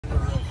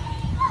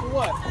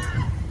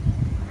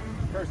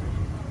what? Cursing.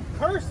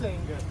 Cursing?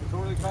 Yeah,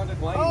 disorderly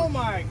conduct language. Oh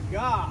my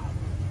God.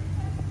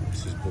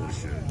 This is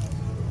bullshit.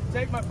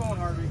 Take my phone,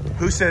 Harvey.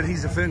 Who said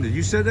he's offended?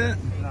 You said that?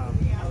 No.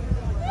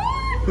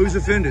 Who's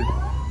offended?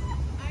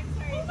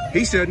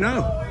 He said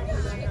no.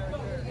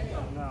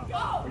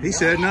 No. He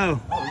said no.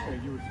 Oh, okay,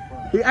 you were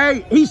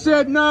surprised. He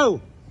said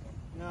no.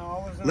 No,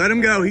 I wasn't. Let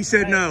him go. He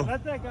said Hey, no.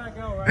 Let that guy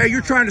go right Hey,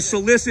 you're now. trying to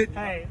solicit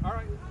Hey, all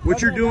right. what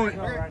Let you're that doing.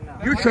 guy go right now.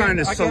 You're trying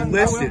to I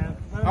solicit.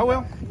 I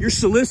will. You're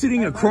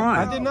soliciting a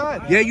crime. I did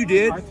not. Yeah, you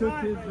did. I took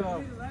his.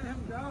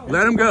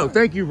 Let him go.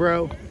 Thank you,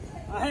 bro.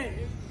 Hey,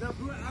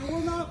 I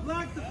will not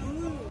black the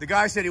balloon. The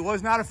guy said he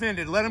was not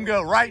offended. Let him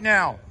go right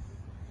now.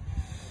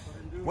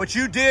 What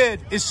you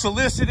did is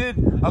solicited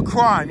a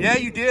crime. Yeah,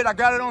 you did. I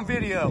got it on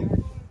video.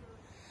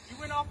 You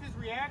went off his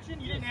reaction?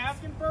 You didn't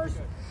ask him first?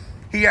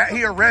 He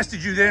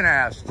arrested you, then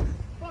asked.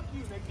 Fuck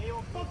you,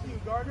 McNeil. Fuck you,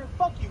 Gardner.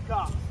 Fuck you,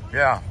 cops.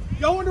 Yeah,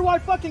 Y'all wonder why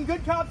fucking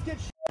good cops get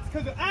shot?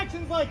 Because of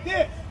actions like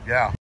this. yeah.